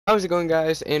How's it going,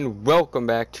 guys, and welcome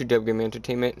back to Dub Game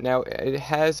Entertainment. Now, it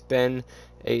has been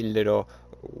a little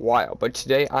while, but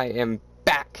today I am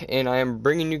back, and I am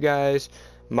bringing you guys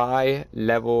my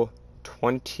level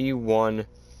 21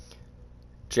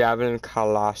 Javelin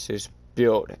Colossus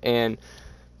build, and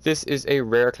this is a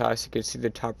rare class. You can see the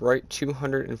top right,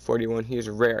 241. He is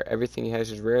rare. Everything he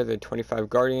has is rare. The 25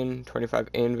 Guardian, 25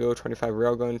 Anvil, 25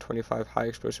 Railgun, 25 High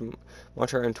Explosive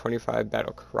Launcher, and 25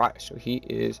 Battle Cry. So he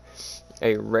is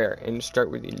a rare. And start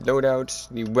with the loadouts,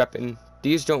 the weapon.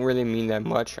 These don't really mean that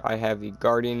much. I have the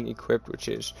Guardian equipped, which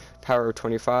is power of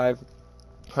 25,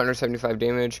 175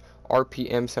 damage,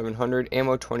 RPM 700,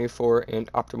 ammo 24,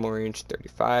 and optimal range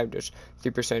 35. Does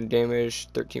 3% damage,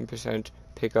 13%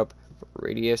 pickup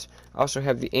radius. I also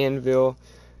have the Anvil,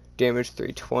 damage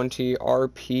 320,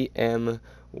 RPM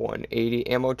 180,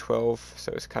 ammo 12,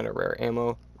 so it's kind of rare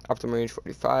ammo. Optimal range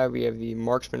 45. We have the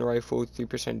marksman rifle,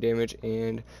 3% damage,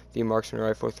 and the marksman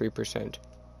rifle, 3%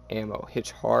 ammo. Hits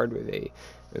hard with a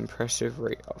impressive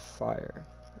rate of fire,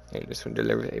 and this one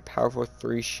delivers a powerful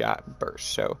 3-shot burst.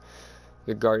 So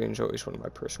the Guardian is always one of my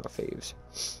personal faves.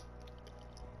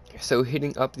 So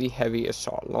hitting up the heavy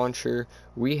assault launcher,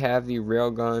 we have the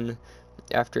railgun.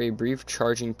 After a brief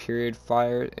charging period,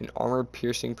 fire an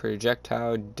armor-piercing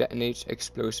projectile, detonates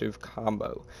explosive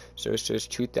combo. So it says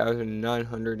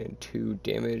 2,902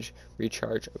 damage,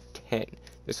 recharge of 10.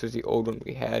 This was the old one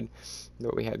we had,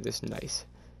 but we have this nice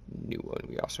new one.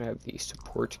 We also have the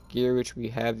support gear, which we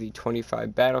have the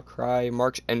 25 Battle Cry,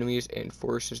 marks enemies and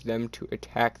forces them to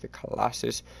attack the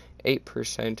Colossus,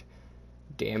 8%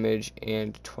 damage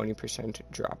and 20%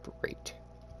 drop rate.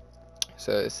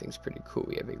 So this thing's pretty cool.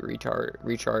 We have a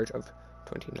recharge of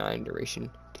 29, duration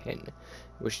 10,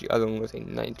 which the other one was a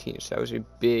 19, so that was a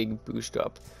big boost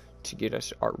up to get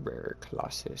us our rare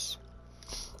Colossus.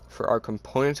 For our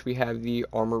components, we have the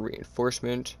armor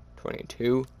reinforcement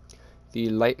 22, the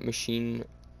light machine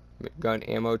gun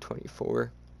ammo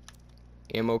 24,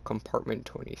 ammo compartment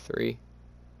 23,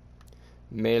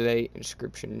 melee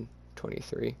inscription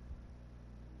 23,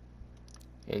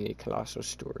 and the colossal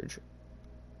storage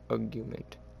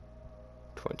argument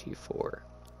 24,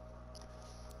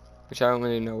 which I don't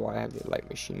really know why I have the light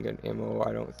machine gun ammo.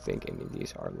 I don't think any of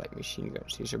these are light machine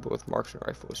guns. These are both marksman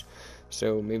rifles,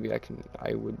 so maybe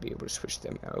I would be able to switch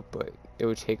them out, but it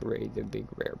would take away the big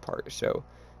rare part. So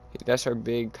that's our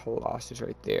big Colossus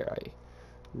right there. I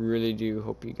really do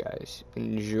hope you guys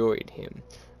enjoyed him.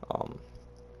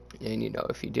 And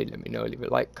if you did, let me know. Leave a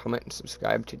like, comment, and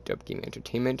subscribe to Dub Game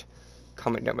Entertainment.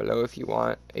 Comment down below if you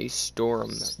want a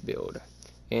storm build,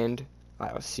 and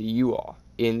I'll see you all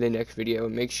in the next video.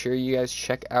 Make sure you guys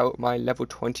check out my level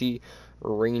 20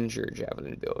 Ranger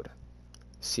Javelin build.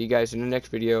 See you guys in the next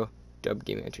video. Dub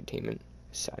Game Entertainment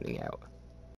signing out.